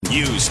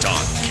News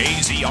Talk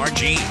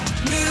KZRG.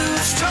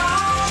 News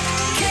Talk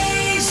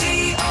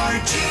KZRG.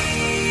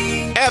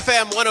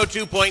 FM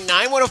 102.9,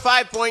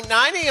 105.9,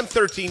 AM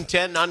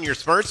 1310 on your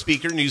smart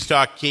speaker. News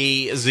Talk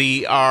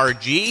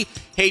KZRG.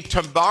 Hey,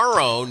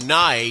 tomorrow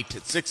night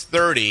at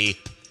 6:30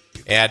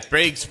 at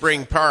Big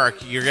Spring Park,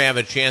 you're going to have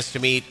a chance to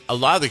meet a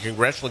lot of the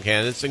congressional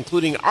candidates,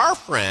 including our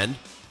friend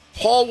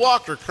Paul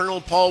Walker.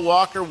 Colonel Paul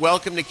Walker,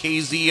 welcome to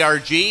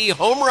KZRG.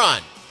 Home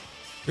run.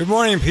 Good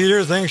morning,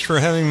 Peter. Thanks for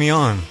having me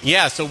on.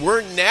 Yeah, so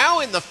we're now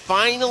in the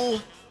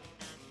final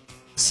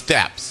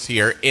steps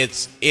here.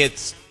 It's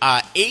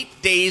 8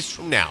 days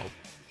from now.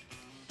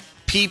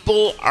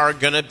 People are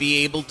going to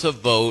be able to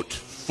vote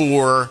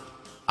for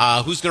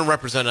who's going to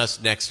represent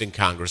us next in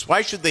Congress.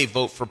 Why should they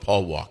vote for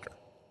Paul Walker?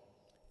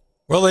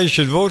 Well, they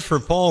should vote for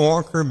Paul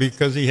Walker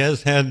because he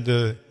has had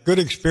good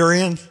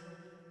experience.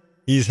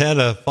 He's had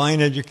a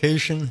fine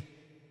education.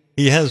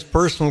 He has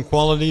personal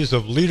qualities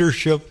of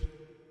leadership,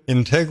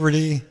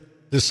 integrity,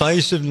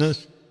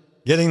 decisiveness,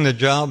 getting the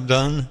job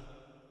done.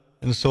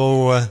 And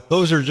so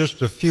those are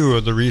just a few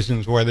of the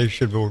reasons why they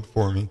should vote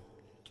for me.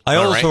 I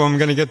also am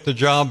going to get the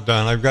job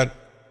done. I've got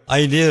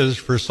ideas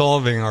for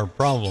solving our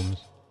problems.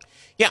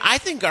 Yeah, I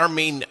think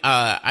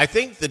I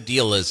think the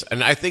deal is,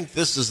 and I think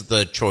this is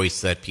the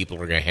choice that people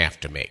are going to have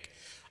to make.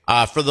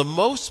 For the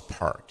most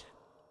part,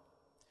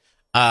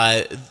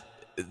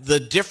 the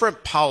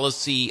different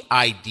policy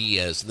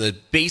ideas, the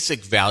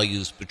basic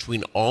values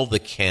between all the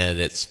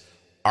candidates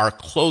are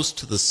close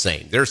to the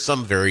same. There's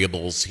some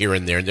variables here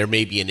and there, and there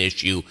may be an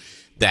issue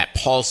that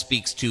Paul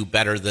speaks to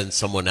better than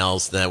someone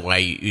else, and that's why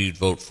you'd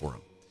vote for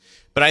him.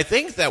 But I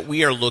think that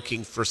we are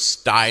looking for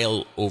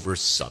style over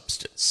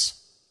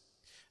substance,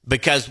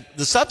 because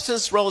the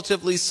substance is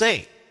relatively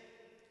same.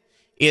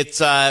 It's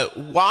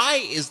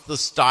why is the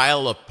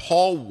style of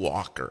Paul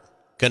Walker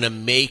going to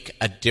make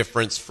a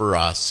difference for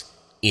us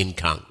in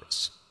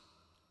Congress?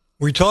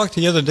 We talked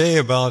the other day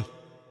about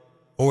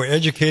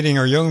educating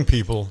our young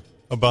people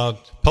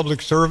about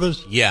public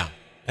service. Yeah.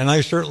 And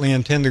I certainly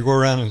intend to go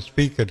around and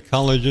speak at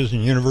colleges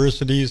and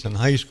universities and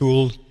high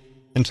schools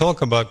and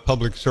talk about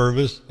public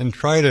service and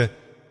try to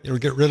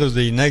get rid of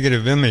the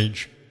negative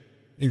image,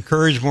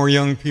 encourage more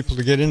young people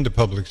to get into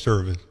public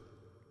service.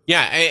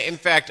 Yeah, in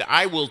fact,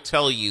 I will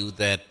tell you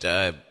that,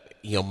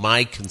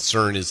 my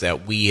concern is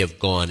that we have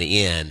gone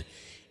in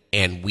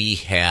and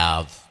we've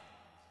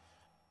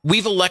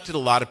elected a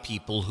lot of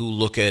people who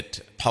look at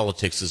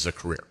politics as a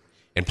career.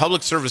 And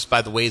public service,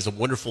 by the way, is a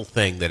wonderful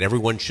thing that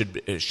everyone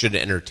should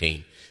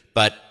entertain.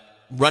 But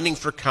running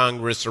for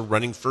Congress or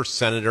running for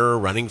senator or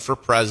running for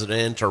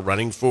president or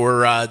running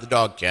for the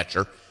dog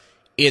catcher,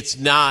 it's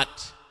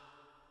not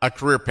a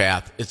career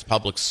path. It's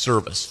public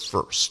service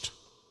first.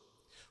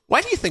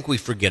 Why do you think we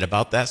forget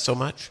about that so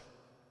much?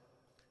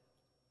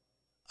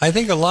 I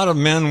think a lot of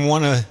men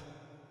want to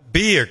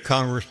be a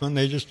congressman.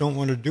 They just don't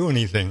want to do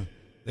anything.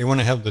 They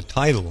want to have the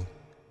title.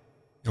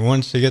 And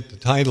once they get the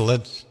title,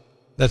 that's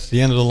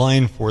the end of the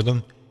line for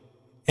them.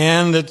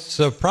 And it's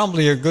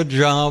probably a good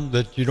job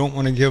that you don't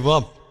want to give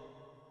up.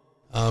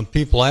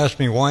 People ask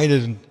me, why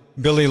did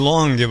Billy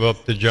Long give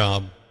up the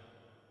job?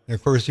 And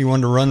of course, he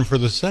wanted to run for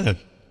the Senate.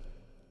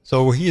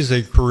 So he's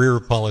a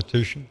career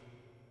politician.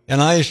 And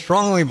I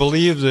strongly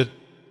believe that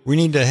we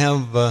need to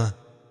have a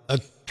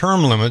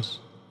term limits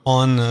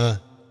on the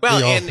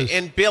office.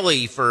 And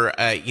Billy,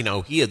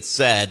 he had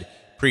said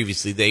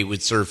previously they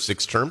would serve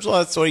 6 terms. Well,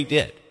 that's what he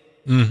did.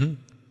 Mm-hmm.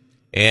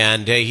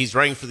 And he's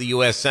running for the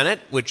U.S.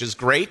 Senate, which is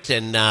great,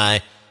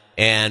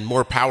 and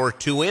more power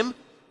to him.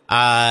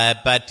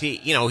 But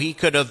he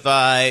could have,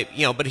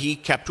 but he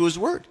kept to his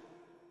word.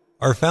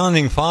 Our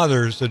founding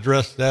fathers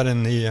addressed that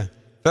in the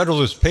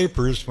Federalist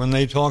Papers when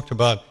they talked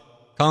about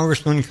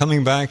congressmen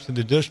coming back to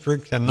the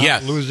district and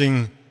not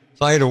losing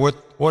sight of what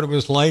it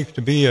was like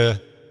to be a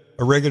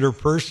regular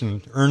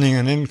person, earning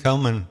an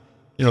income and,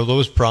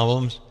 those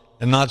problems,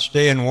 and not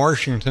stay in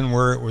Washington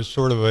where it was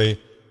sort of an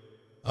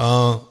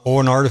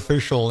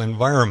artificial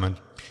environment.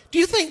 Do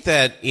you think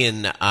that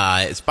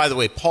it's, by the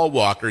way, Paul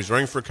Walker is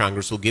running for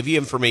Congress. We'll give you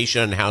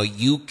information on how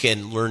you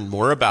can learn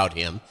more about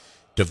him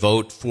to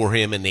vote for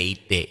him in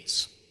 8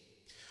 days.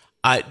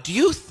 Do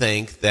you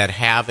think that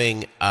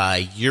having a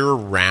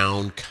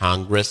year-round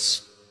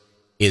Congress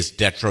is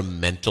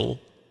detrimental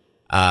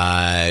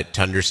to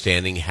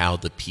understanding how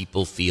the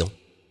people feel?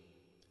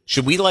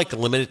 Should we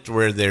limit it to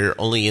where they're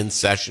only in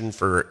session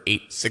for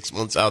 6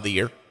 months out of the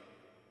year?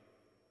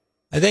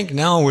 I think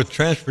now with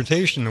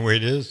transportation the way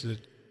it is, that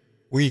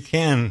we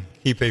can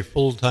keep a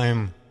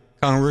full-time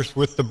Congress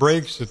with the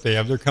breaks that they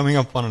have. They're coming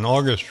up on an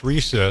August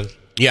recess.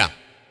 Yeah.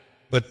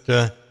 But,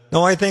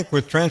 no, I think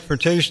with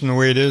transportation the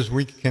way it is,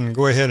 we can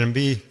go ahead and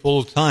be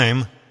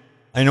full-time.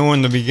 I know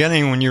in the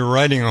beginning when you were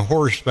riding a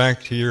horse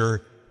back to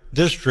your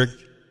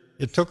district,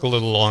 it took a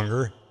little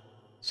longer.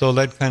 So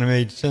that kind of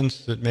made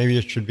sense that maybe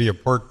it should be a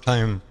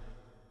part-time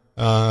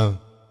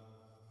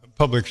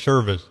public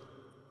service.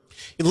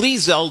 Lee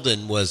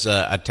Zeldin was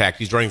attacked.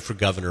 He's running for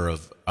governor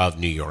of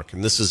New York,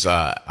 and this is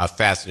a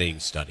fascinating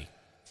study.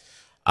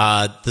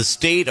 The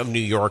state of New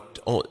York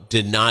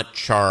did not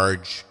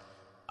charge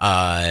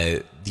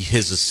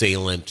his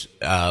assailant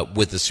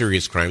with the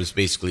serious crimes,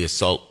 basically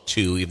assault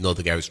 2, even though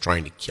the guy was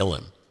trying to kill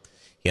him.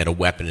 He had a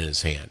weapon in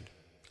his hand.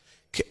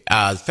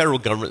 The federal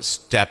government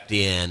stepped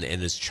in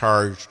and has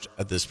charged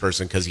this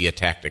person because he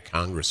attacked a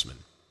congressman.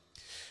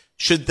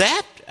 Should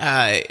there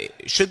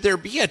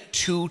be a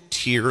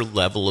 2-tier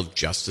level of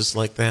justice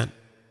like that?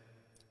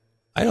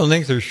 I don't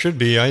think there should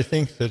be. I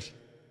think that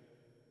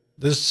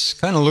this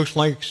kind of looks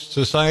like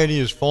society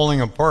is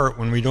falling apart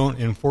when we don't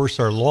enforce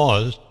our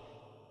laws,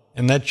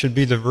 and that should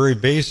be the very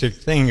basic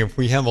thing. If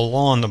we have a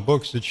law in the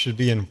books, it should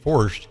be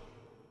enforced.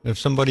 If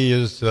somebody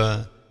is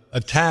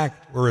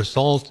attacked or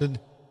assaulted,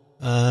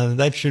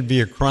 that should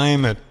be a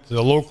crime at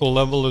the local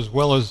level as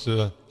well as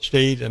the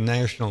state and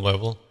national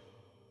level.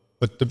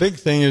 But the big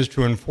thing is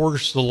to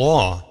enforce the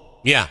law.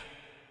 Yeah.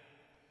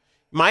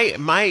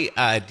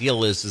 My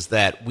deal is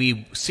that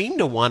we seem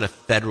to want to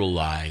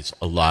federalize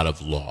a lot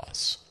of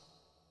laws.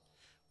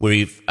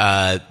 We've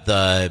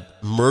the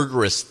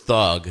murderous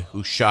thug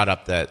who shot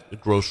up that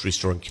grocery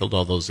store and killed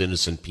all those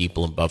innocent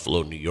people in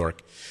Buffalo, New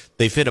York.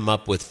 They've hit him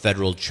up with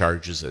federal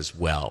charges as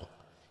well,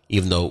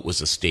 even though it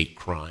was a state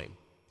crime.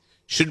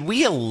 Should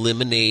we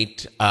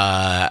eliminate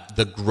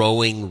the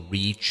growing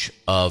reach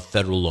of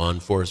federal law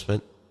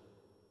enforcement?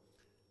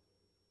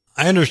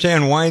 I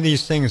understand why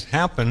these things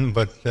happen,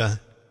 but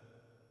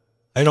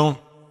I don't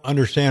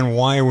understand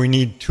why we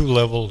need 2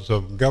 levels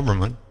of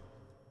government.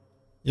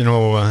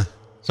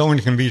 Someone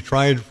can be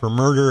tried for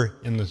murder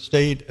in the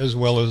state as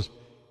well as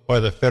by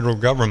the federal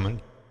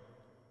government.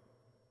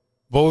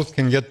 Both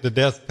can get the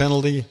death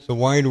penalty, so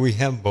why do we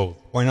have both?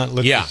 Why not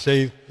let the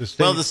state...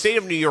 Well, the state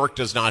of New York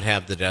does not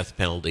have the death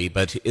penalty,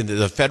 but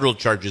the federal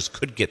charges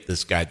could get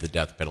this guy the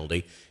death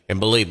penalty. And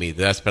believe me,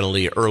 the death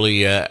penalty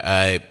early,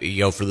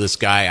 for this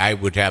guy, I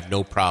would have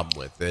no problem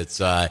with. It's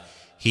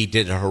he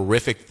did a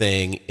horrific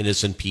thing,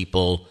 innocent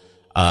people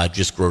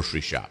just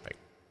grocery shopping.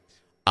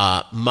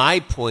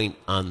 My point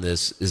on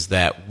this is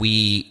that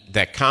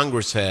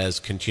Congress has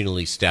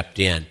continually stepped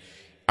in.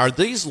 Are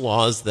these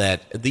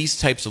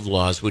types of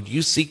laws, would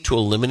you seek to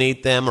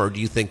eliminate them, or do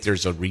you think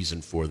there's a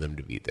reason for them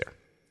to be there?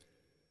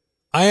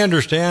 I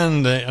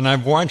understand, and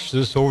I've watched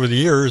this over the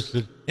years,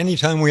 that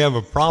anytime we have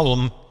a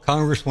problem,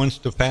 Congress wants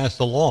to pass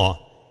a law,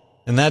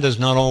 and that is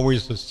not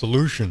always the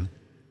solution.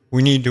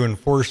 We need to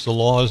enforce the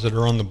laws that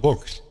are on the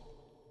books.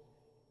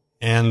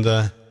 And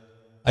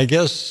I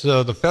guess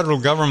the federal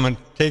government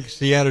takes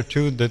the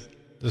attitude that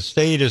the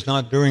state is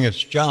not doing its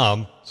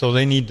job, so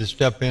they need to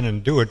step in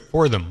and do it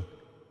for them.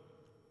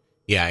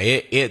 Yeah,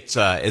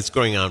 it's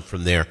going on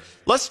from there.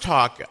 Let's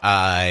talk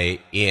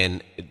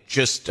in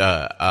just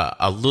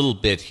a little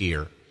bit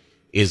here,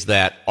 is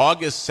that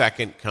August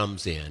 2nd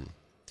comes in.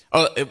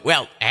 Oh,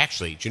 well,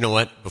 actually, do you know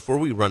what? Before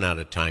we run out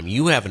of time,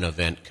 you have an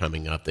event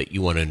coming up that you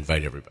want to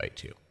invite everybody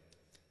to.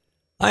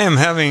 I am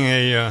having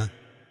a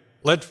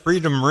Let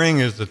Freedom Ring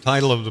is the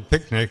title of the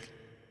picnic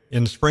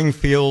in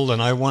Springfield,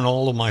 and I want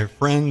all of my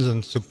friends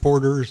and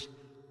supporters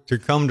to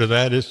come to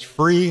that. It's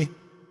free.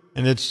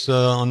 And it's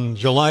on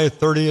July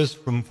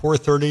 30th from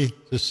 4:30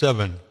 to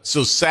 7.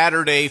 So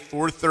Saturday,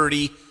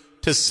 4:30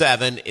 to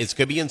 7. It's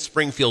going to be in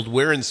Springfield.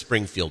 Where in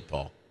Springfield,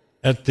 Paul?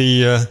 At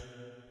the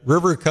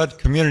River Cut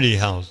Community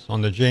House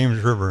on the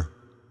James River.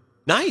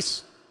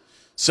 Nice.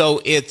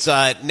 So it's you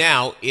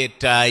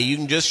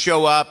can just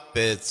show up.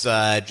 It's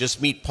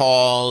just meet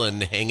Paul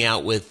and hang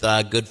out with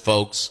good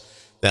folks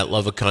that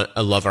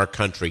love our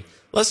country.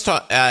 Let's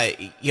talk.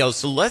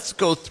 So let's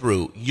go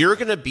through. You're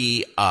going to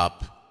be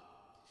up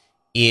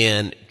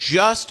in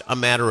just a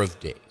matter of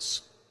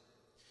days.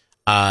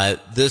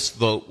 This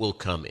vote will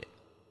come in.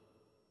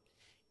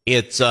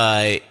 Is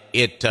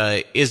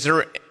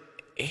there,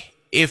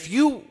 if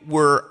you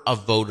were a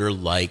voter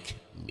like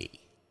me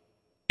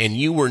and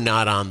you were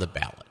not on the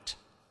ballot,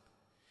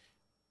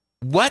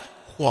 what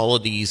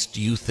qualities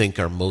do you think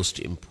are most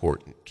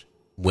important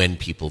when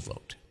people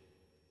vote?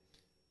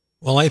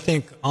 Well, I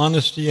think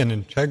honesty and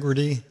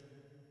integrity.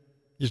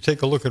 You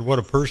take a look at what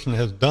a person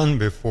has done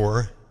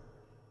before.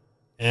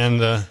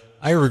 And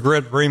I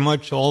regret very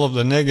much all of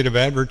the negative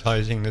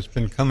advertising that's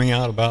been coming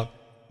out about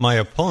my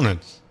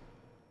opponents.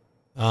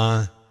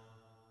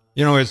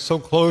 It's so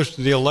close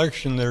to the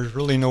election, there's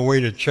really no way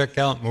to check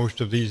out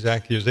most of these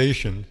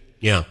accusations.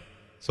 Yeah.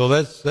 So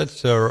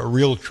that's a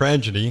real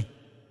tragedy.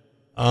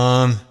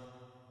 Again,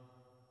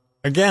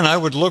 I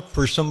would look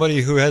for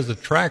somebody who has a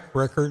track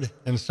record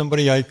and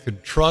somebody I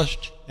could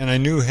trust and I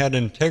knew had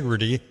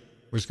integrity,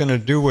 was going to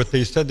do what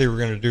they said they were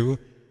going to do.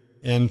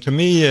 And to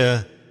me,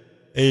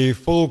 a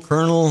full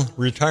colonel,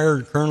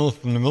 retired colonel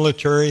from the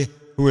military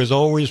who has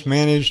always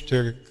managed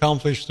to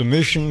accomplish the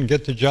mission,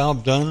 get the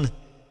job done,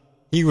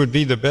 he would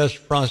be the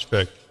best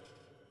prospect.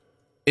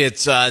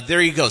 It's there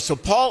you go. So,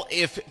 Paul,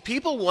 if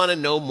people want to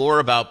know more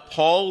about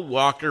Paul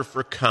Walker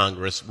for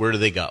Congress, where do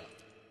they go?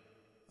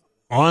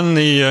 On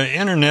the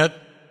internet,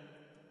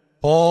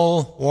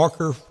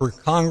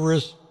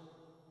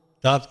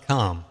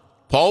 paulwalkerforcongress.com.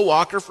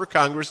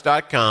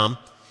 paulwalkerforcongress.com.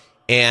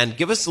 And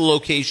give us the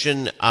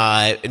location.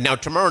 Now,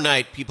 tomorrow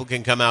night, people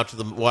can come out to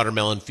the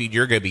Watermelon Feed.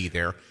 You're going to be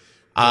there.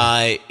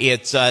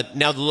 It's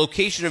now the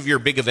location of your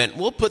big event.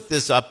 We'll put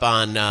this up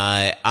on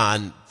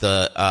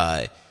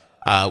the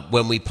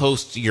when we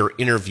post your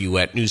interview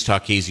at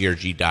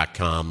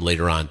newstalkkzrg.com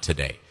later on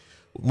today.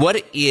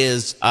 What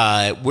is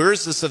where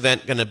is this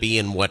event going to be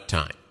and what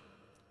time?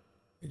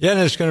 Again,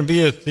 it's going to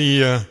be at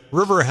the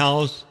River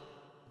House,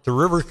 the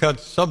Rivercut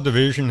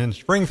subdivision in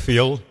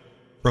Springfield,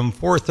 from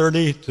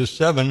 4:30 to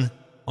 7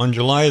 on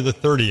July the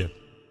 30th.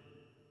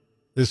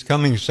 This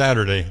coming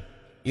Saturday.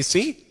 You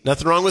see,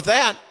 nothing wrong with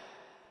that.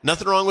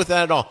 Nothing wrong with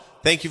that at all.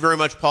 Thank you very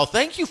much, Paul.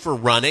 Thank you for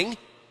running.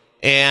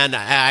 And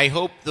I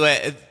hope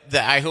that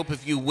I hope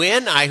if you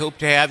win, I hope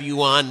to have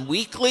you on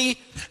weekly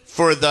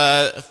for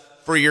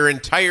your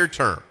entire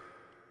term.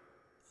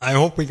 I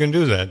hope we can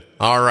do that.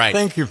 All right.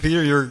 Thank you,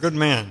 Peter. You're a good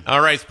man.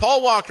 All right. It's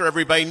Paul Walker,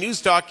 everybody.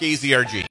 News Talk KZRG.